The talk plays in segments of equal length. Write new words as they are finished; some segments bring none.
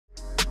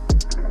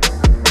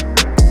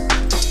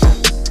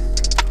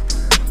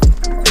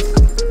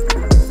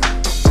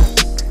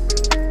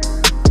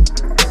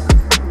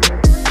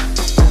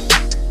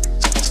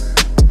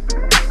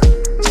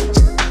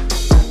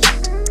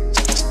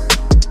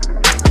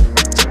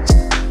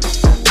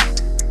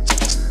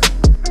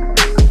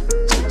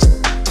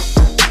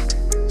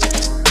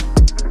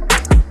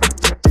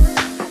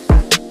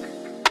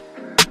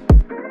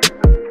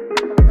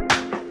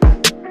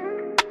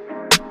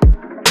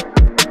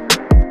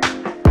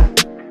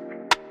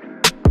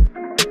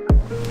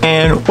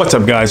And what's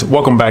up, guys?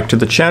 Welcome back to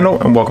the channel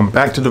and welcome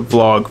back to the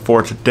vlog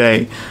for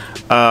today.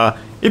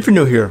 If you're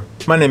new here,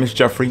 my name is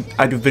Jeffrey.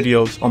 I do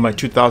videos on my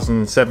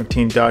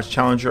 2017 Dodge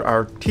Challenger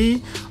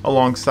RT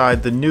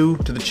alongside the new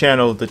to the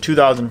channel, the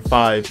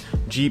 2005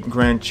 Jeep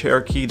Grand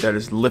Cherokee that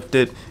is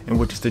lifted, and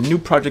which is the new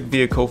project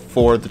vehicle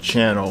for the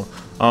channel.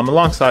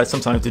 Alongside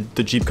sometimes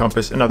the Jeep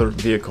Compass and other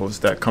vehicles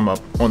that come up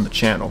on the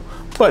channel.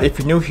 But if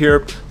you're new here,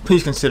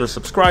 please consider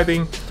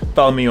subscribing.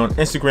 Follow me on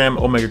Instagram,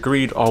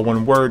 OmegaGreed, all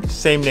one word,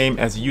 same name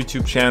as the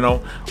YouTube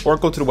channel, or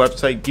go to the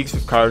website,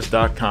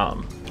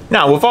 geekswithcars.com.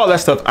 Now, with all that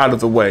stuff out of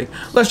the way,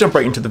 let's jump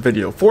right into the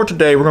video. For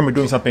today, we're going to be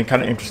doing something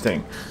kind of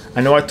interesting.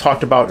 I know I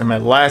talked about in my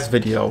last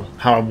video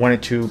how I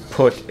wanted to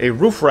put a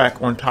roof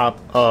rack on top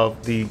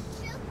of the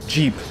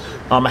Jeep.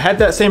 I had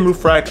that same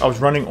roof rack I was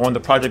running on the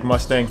Project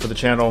Mustang for the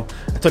channel.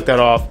 I took that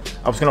off.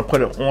 I was gonna put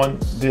it on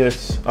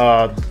this,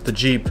 the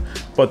Jeep,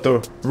 but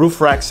the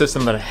roof rack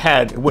system that I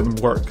had, it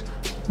wouldn't work.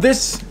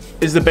 This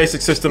is the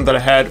basic system that I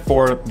had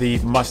for the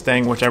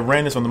Mustang, which I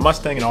ran this on the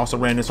Mustang and also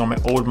ran this on my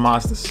old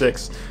Mazda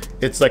 6.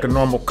 It's like a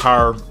normal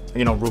car,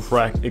 you know, roof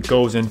rack. It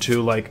goes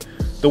into like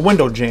the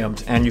window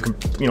jambs and you can,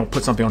 you know,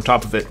 put something on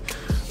top of it.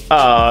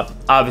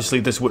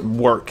 Obviously this wouldn't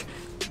work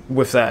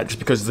with that just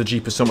because the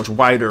Jeep is so much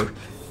wider.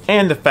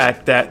 And the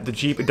fact that the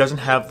Jeep, it doesn't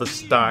have the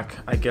stock,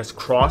 I guess,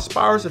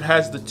 crossbars. It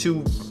has the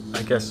two,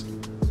 I guess,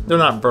 they're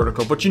not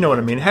vertical, but you know what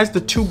I mean. It has the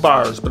two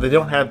bars, but they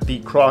don't have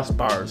the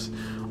crossbars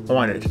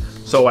on it.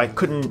 So I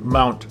couldn't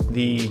mount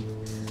the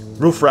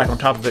roof rack on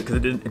top of it because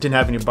it didn't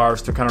have any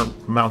bars to kind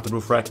of mount the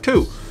roof rack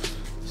to.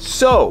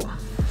 So,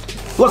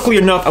 luckily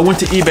enough, I went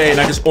to eBay and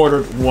I just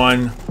ordered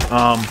one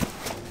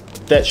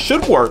that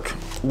should work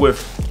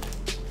with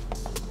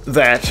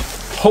that.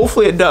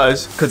 Hopefully it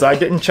does, because I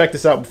didn't check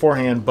this out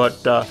beforehand, but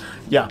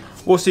yeah,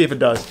 we'll see if it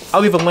does.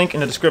 I'll leave a link in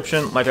the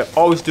description, like I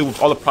always do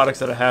with all the products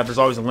that I have. There's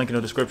always a link in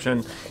the description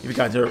if you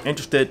guys are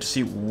interested to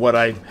see what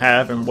I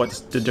have and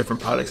what's the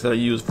different products that I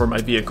use for my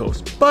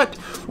vehicles. But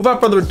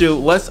without further ado,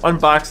 let's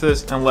unbox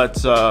this and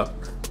let's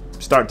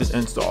start this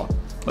install.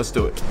 Let's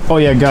do it. Oh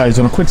yeah, guys,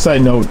 on a quick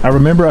side note, I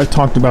remember I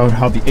talked about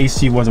how the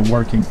AC wasn't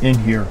working in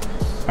here.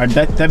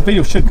 That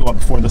video should go up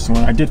before this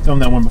one. I did film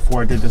that one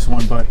before I did this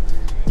one, but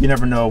you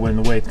never know when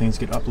the way things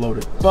get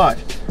uploaded. But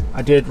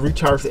I did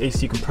recharge the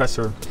AC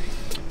compressor.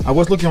 I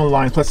was looking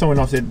online, plus someone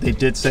else, they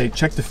did say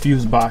check the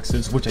fuse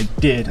boxes, which I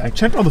did. I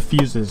checked all the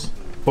fuses,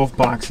 both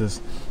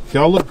boxes. They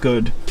all look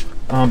good.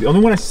 The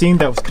only one I seen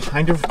that was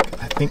kind of,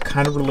 I think,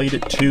 kind of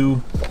related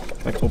to,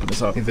 if I can open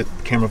this up, if it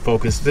camera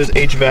focus, there's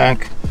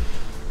HVAC.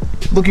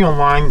 Looking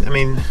online, I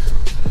mean,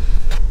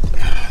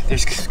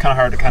 it's kind of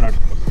hard to kind of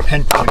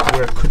pinpoint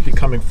where it could be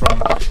coming from.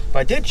 But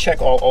I did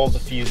check all the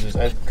fuses.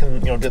 I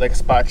did like a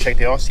spot check.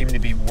 They all seem to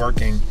be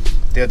working.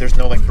 There's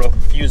no like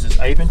broken fuses.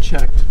 I even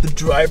checked the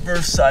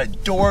driver's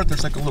side door.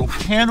 There's like a little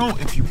panel.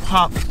 If you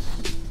pop,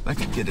 I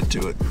can get it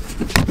to it.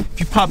 If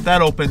you pop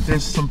that open,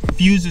 there's some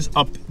fuses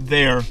up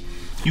there.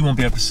 You won't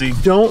be able to see.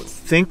 Don't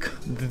think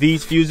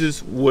these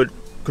fuses would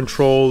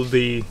control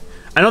the.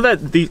 I know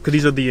that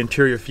these are the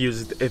interior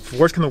fuses. If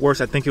worse come to worse,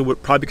 I think it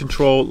would probably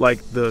control like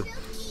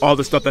all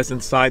the stuff that's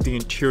inside the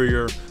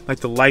interior, like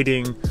the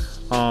lighting,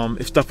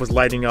 if stuff was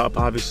lighting up,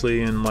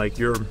 obviously, and like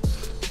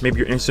maybe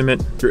your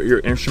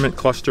instrument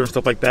cluster and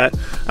stuff like that.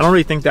 I don't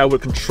really think that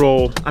would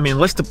control. I mean,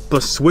 unless the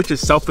switch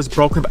itself is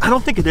broken, but I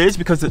don't think it is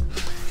because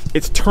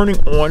it's turning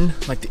on,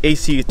 like the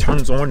AC, it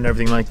turns on and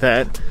everything like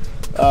that.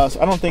 So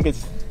I don't think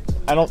it's.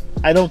 I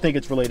don't think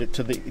it's related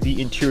to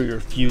the interior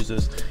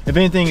fuses. If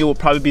anything, it will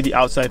probably be the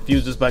outside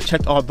fuses. But I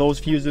checked all those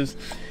fuses,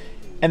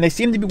 and they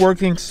seem to be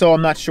working, so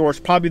I'm not sure. It's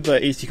probably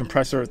the AC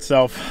compressor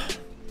itself.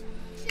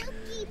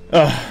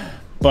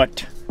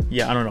 But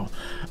yeah, I don't know.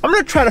 I'm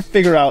gonna try to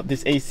figure out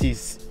this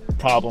AC's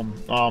problem.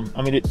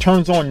 I mean, it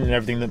turns on and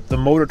everything. The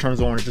motor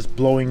turns on. It's just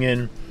blowing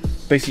in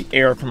basically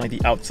air from like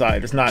the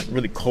outside. It's not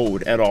really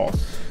cold at all.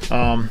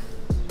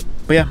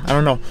 But yeah, I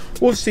don't know.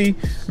 We'll see.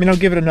 I mean, I'll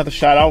give it another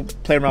shot. I'll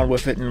play around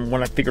with it, and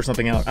when I figure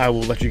something out, I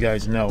will let you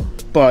guys know.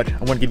 But I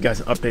want to give you guys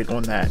an update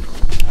on that.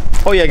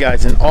 Oh yeah,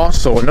 guys, and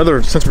also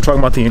since we're talking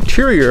about the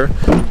interior,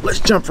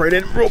 let's jump right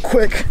in real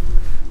quick.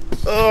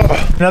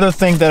 Another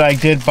thing that I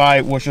did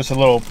buy was just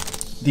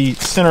the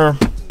center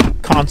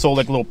console,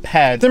 like a little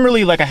pad.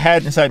 Similarly, like I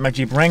had inside my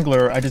Jeep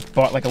Wrangler, I just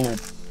bought like a little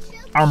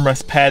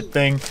armrest pad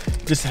thing.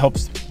 It just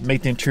helps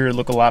make the interior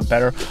look a lot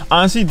better.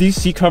 Honestly, these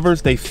seat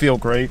covers, they feel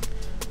great.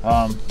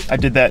 I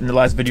did that in the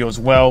last video as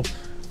well.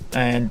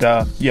 And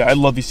yeah, I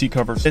love these seat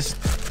covers. It's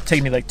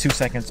taking me like 2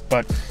 seconds,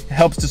 but it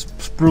helps to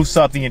spruce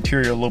up the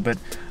interior a little bit.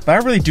 But I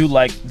really do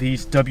like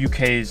these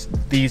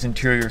WKs, these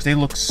interiors. They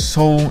look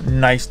so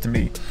nice to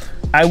me.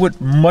 I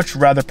would much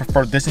rather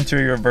prefer this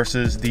interior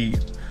versus the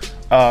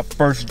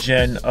first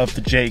gen of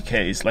the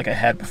JKs like I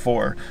had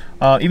before.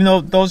 Even though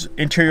those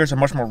interiors are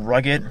much more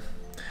rugged,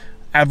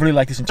 I really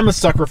like this. I'm a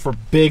sucker for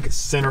big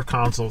center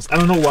consoles. I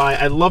don't know why.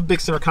 I love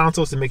big center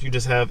consoles to make you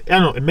just have, I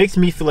don't know, it makes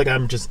me feel like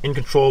I'm just in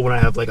control when I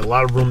have like a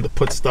lot of room to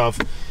put stuff.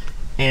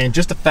 And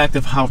just the fact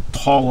of how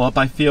tall up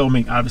I feel. I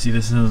mean, obviously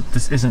this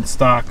isn't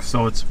stock,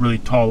 so it's really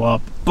tall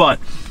up, but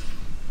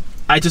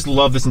I just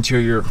love this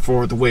interior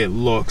for the way it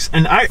looks.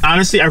 And I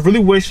honestly, I really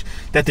wish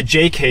that the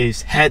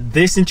JKs had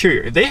this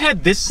interior. If they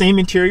had this same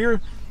interior,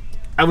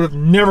 I would have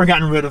never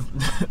gotten rid of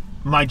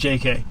my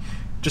JK,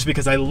 just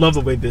because I love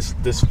the way this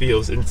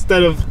feels.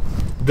 Instead of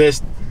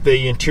this,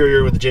 the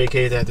interior with the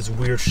JK, they had this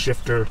weird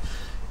shifter,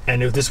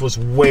 and if this was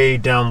way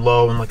down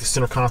low and like the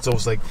center console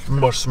was like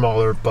much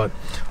smaller, but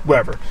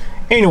whatever.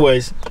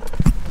 Anyways,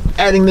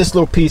 adding this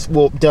little piece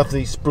will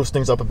definitely spruce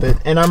things up a bit,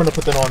 and I'm gonna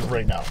put that on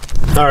right now.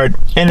 All right,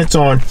 and it's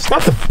on. It's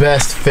not the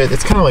best fit.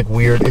 It's kind of like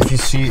weird. If you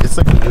see, it's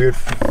like a weird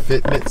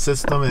fitment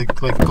system.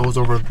 It like goes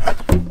over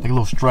like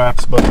little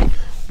straps, but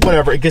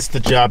whatever. It gets the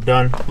job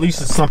done. At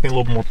least it's something a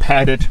little more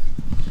padded.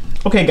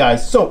 Okay,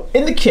 guys. So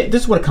in the kit,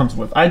 this is what it comes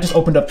with. I just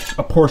opened up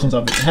portions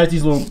of it. It has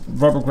these little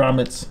rubber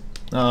grommets.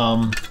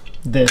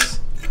 This,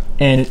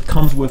 and it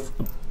comes with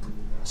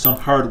some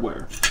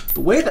hardware.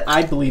 The way that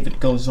I believe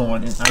it goes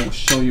on, and I will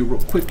show you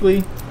real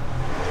quickly.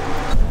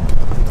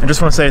 I just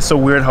want to say it's so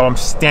weird how I'm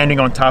standing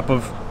on top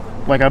of,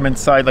 like I'm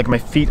inside, like my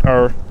feet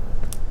are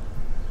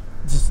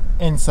just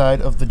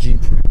inside of the Jeep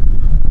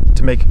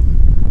to make,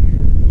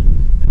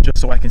 just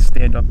so I can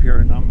stand up here,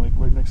 and I'm like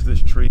right next to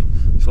this tree.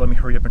 So let me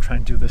hurry up and try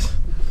and do this.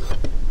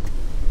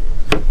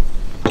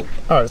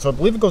 All right, so I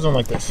believe it goes on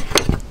like this.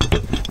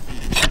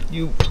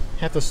 You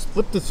have to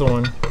slip this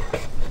on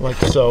like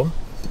so,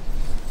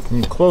 and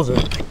you close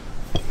it.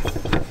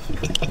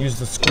 Use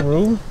the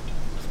screw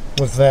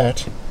with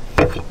that,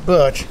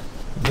 but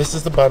this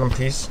is the bottom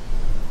piece.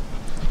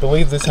 I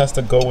believe this has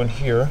to go in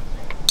here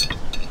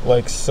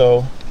like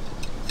so,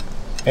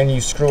 and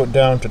you screw it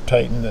down to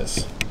tighten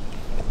this.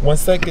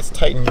 Once that gets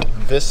tightened,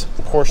 this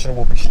portion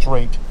will be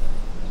straight,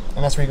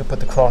 and that's where you can put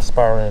the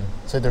crossbar in.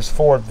 So there's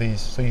 4 of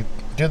these, so you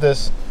do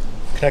this,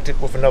 connect it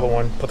with another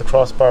one, put the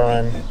crossbar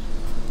in,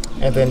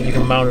 and then you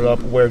can mount it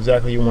up where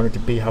exactly you want it to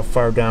be, how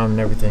far down and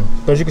everything.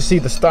 But as you can see,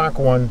 the stock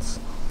ones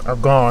are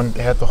gone.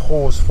 They had the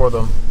holes for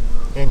them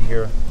in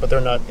here, but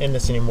they're not in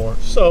this anymore.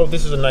 So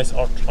this is a nice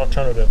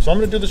alternative. So I'm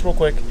gonna do this real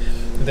quick,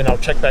 and then I'll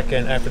check back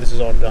in after this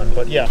is all done.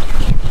 But yeah.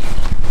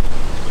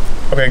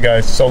 Okay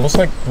guys, so it looks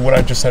like what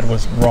I just said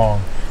was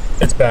wrong.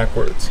 It's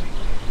backwards.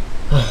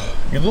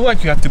 You look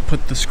like you have to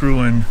put the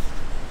screw in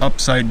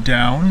upside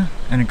down,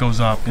 and it goes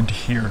up into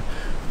here.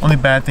 Only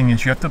bad thing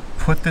is you have to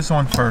put this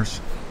on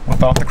first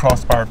without the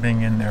crossbar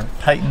being in there.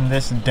 Tighten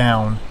this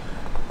down,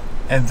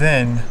 and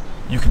then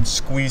you can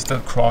squeeze the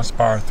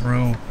crossbar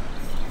through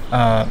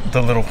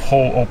the little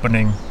hole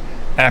opening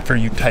after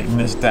you tighten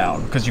this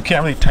down, because you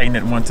can't really tighten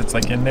it once it's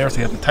like in there, so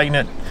you have to tighten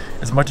it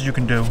as much as you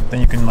can do.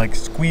 Then you can like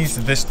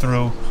squeeze this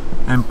through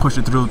and push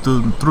it through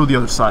the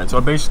other side.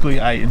 So basically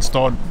I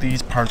installed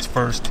these parts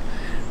first,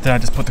 then I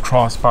just put the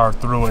crossbar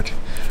through it.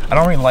 I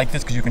don't really like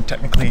this because you can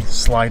technically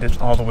slide it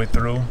all the way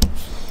through,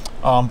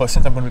 but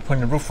since I'm going to be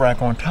putting the roof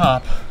rack on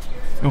top,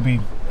 it'll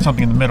be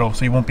something in the middle,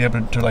 so you won't be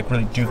able to like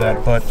really do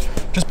that. But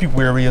just be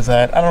wary of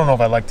that. I don't know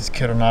if I like this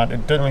kit or not.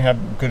 It doesn't really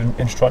have good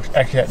instructions.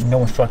 Actually had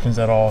no instructions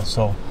at all,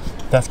 so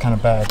that's kind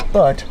of bad.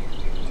 But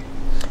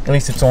at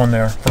least it's on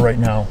there for right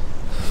now.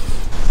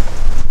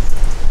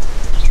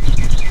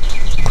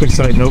 Quick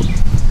side note,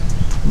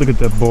 look at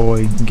that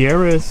boy,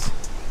 Garrus.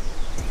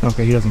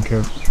 Okay, he doesn't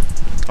care.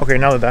 Okay,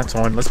 now that that's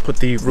on, let's put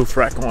the roof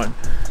rack on.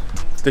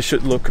 This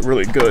should look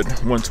really good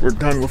once we're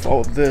done with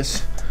all of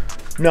this.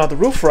 Now the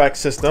roof rack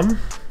system,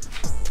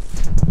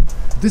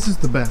 this is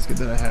the basket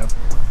that I have.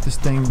 This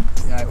thing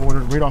I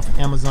ordered right off of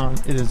Amazon.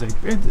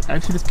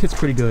 Actually this kit's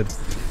pretty good.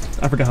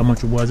 I forgot how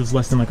much it was. It was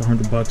less than like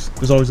 $100.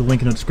 There's always a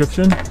link in the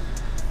description.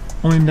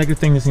 Only negative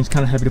thing, this thing's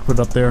kind of heavy to put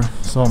it up there,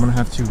 so I'm gonna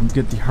have to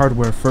get the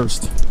hardware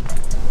first.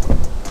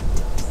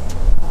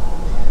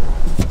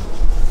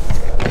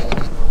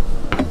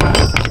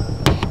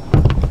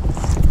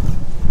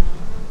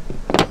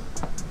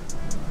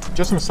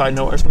 Just on a side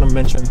note, I just want to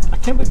mention, I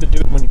can't believe the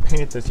dude, when he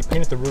painted this, he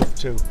painted the roof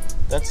too.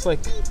 That's like,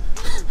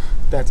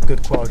 that's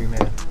good quality,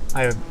 man.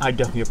 I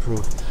definitely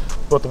approve.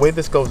 But the way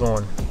this goes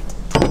on,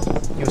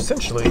 you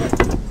essentially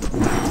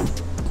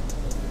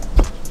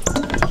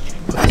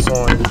put this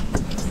on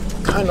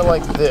kind of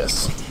like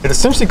this. It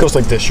essentially goes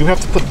like this. You have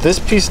to put this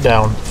piece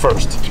down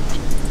first,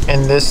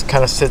 and this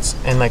kind of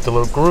sits in like the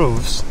little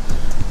grooves.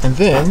 And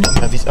then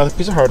you have these other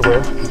piece of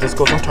hardware. This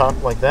goes on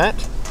top like that.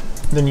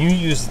 And then you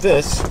use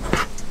this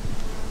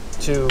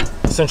to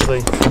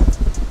essentially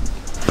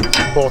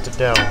bolt it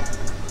down.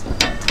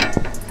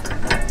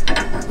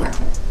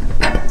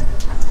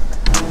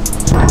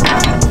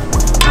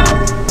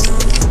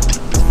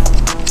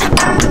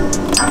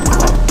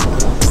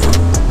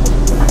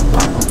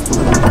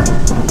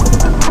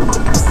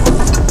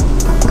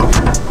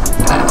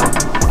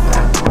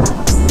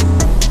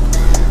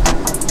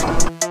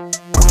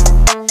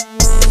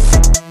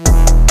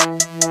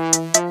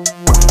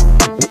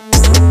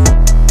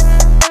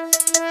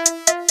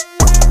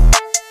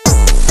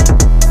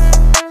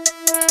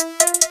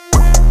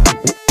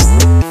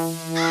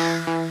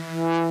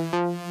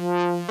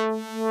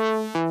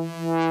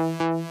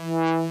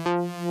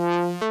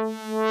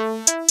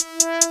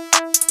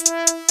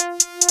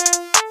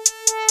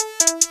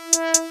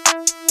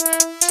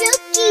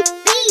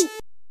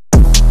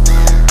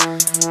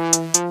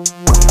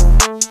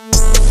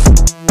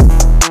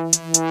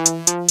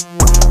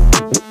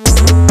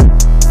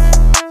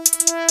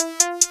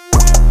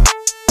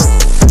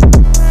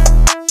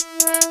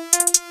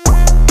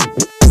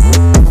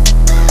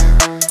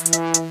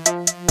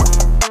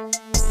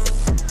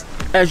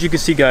 as you can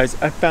see,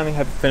 guys, I finally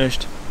have it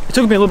finished. It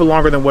took me a little bit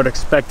longer than what I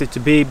expected to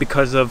be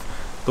because of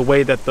the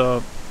way that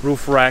the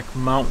roof rack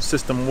mount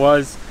system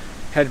was.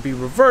 Had to be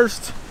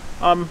reversed,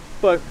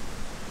 but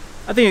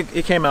I think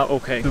it came out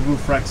okay. The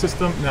roof rack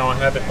system, now I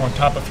have it on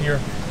top of here.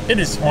 It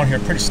is on here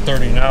pretty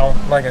sturdy now.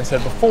 Like I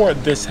said before,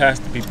 this has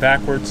to be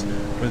backwards,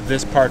 where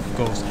this part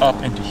goes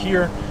up into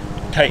here.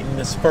 Tighten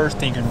this first,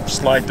 then you can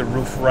slide the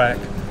roof rack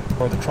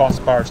or the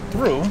crossbars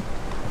through.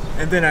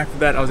 And then after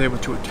that, I was able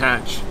to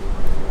attach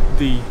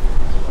the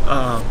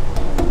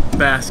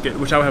basket,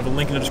 which I will have a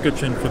link in the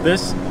description for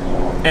this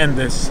and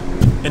this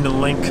in the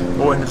link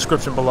or in the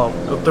description below.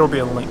 There will be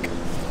a link.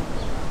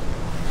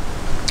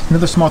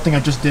 Another small thing I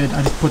just did,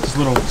 I just put this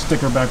little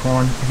sticker back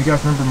on. If you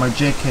guys remember my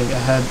JK, I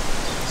had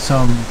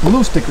some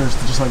blue stickers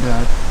just like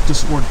that,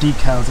 or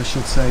decals I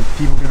should say.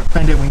 People get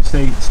offended when you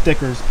say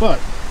stickers, but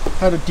I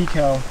had a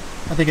decal.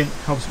 I think it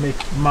helps make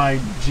my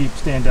Jeep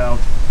stand out.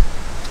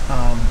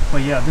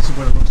 But yeah, this is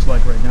what it looks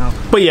like right now.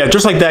 But yeah,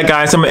 just like that,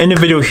 guys, I'm gonna end the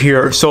video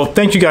here. So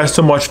thank you guys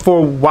so much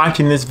for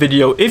watching this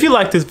video. If you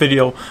like this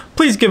video,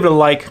 please give it a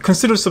like,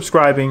 consider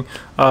subscribing.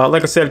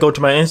 Like I said, go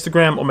to my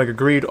Instagram,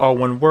 OmegaGreed, all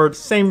one word,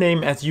 same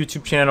name as the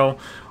YouTube channel,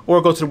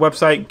 or go to the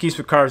website,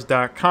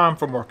 geekswithcars.com,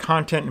 for more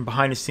content and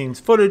behind the scenes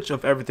footage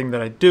of everything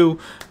that I do.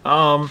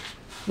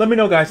 Let me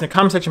know, guys, in the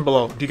comment section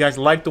below. Do you guys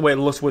like the way it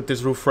looks with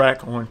this roof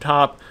rack on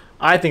top?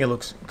 I think it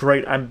looks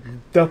great. I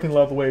definitely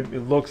love the way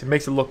it looks. It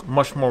makes it look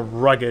much more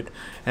rugged,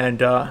 and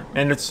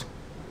it's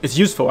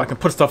useful. I can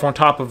put stuff on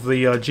top of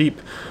the Jeep.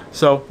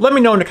 So let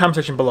me know in the comment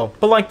section below.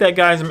 But like that,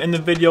 guys, I'm in the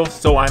video,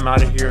 so I'm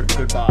out of here.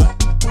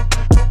 Goodbye.